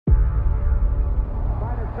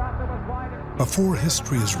Before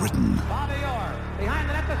history is written,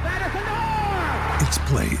 it's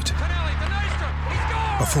played.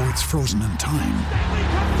 Before it's frozen in time,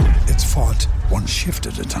 it's fought one shift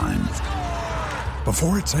at a time.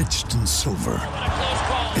 Before it's etched in silver,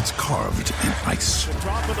 it's carved in ice.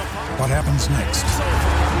 What happens next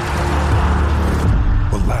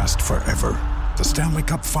will last forever. The Stanley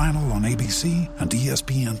Cup Final on ABC and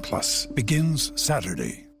ESPN Plus begins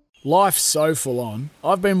Saturday. Life's so full on.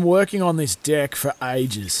 I've been working on this deck for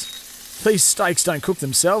ages. These steaks don't cook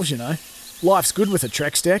themselves, you know. Life's good with a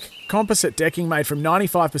Trex deck. Composite decking made from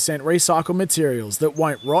 95% recycled materials that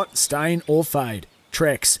won't rot, stain or fade.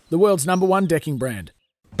 Trex, the world's #1 decking brand.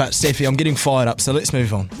 But Steffi, I'm getting fired up, so let's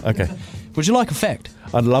move on. Okay. Would you like a fact?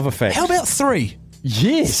 I'd love a fact. How about 3?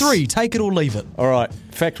 Yes. 3, take it or leave it. All right.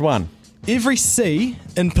 Fact 1. Every sea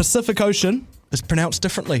in Pacific Ocean is pronounced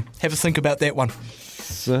differently. Have a think about that one.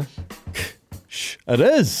 It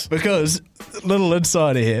is. Because, little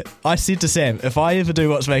insider here, I said to Sam, if I ever do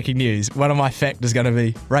What's Making News, one of my fact is going to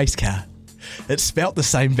be race car. It's spelt the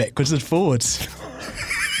same backwards and forwards.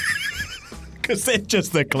 Because that's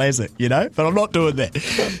just the classic, you know? But I'm not doing that.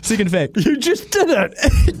 Second fact. You just did it.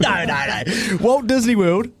 No. Walt Disney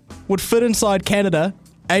World would fit inside Canada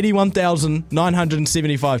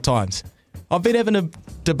 81,975 times. I've been having a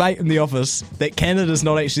debate in the office that Canada's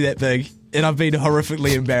not actually that big, and I've been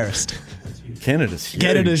horrifically embarrassed. Canada's huge.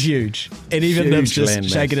 Canada's huge. And even Nib's just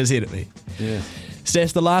landmass. shaking his head at me. Yeah.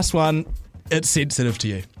 Steph, the last one, it's sensitive to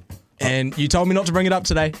you. And you told me not to bring it up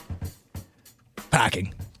today.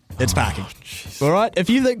 Parking. It's parking. All right? If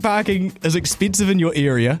you think parking is expensive in your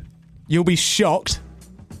area, you'll be shocked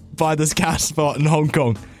by this car spot in Hong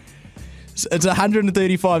Kong. It's a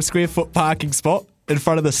 135 square foot parking spot in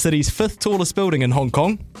front of the city's 5th tallest building in Hong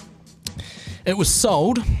Kong. It was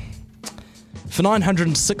sold for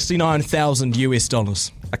 $969,000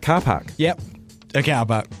 US. A car park. Yep, a car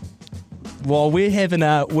park. While we're having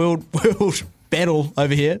a world battle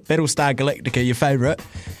over here, Battlestar Galactica, your favourite,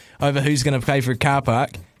 over who's going to pay for a car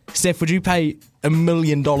park, Steph, would you pay $1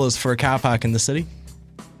 million for a car park in the city?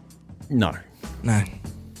 No. No,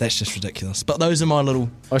 that's just ridiculous. But those are my little...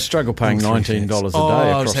 I struggle paying $19 a day across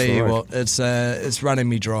I'll tell the you road. what, it's running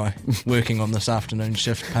me dry working on this afternoon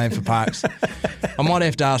shift, paying for parks. I might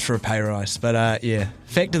have to ask for a pay rise, but yeah.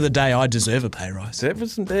 Fact of the day, I deserve a pay rise. That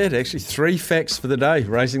wasn't bad, actually. 3 facts for the day.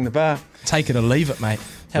 Raising the bar. Take it or leave it, mate.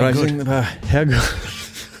 How Raising good. the bar. How good.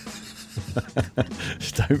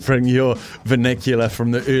 Don't bring your vernacular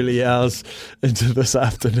from the early hours into this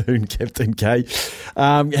afternoon, Captain K.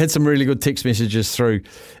 Had some really good text messages through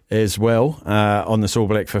as well on this All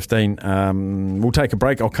Black 15. We'll take a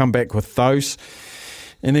break. I'll come back with those.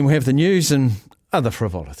 And then we'll have the news and other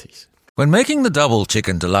frivolities. When making the double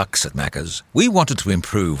chicken deluxe at Macca's, we wanted to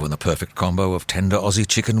improve on the perfect combo of tender Aussie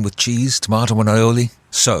chicken with cheese, tomato and aioli.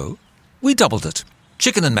 So, we doubled it.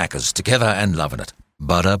 Chicken and Macca's, together and loving it.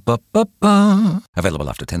 Ba-da-ba-ba-ba. Available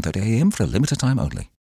after 10:30 a.m. for a limited time only.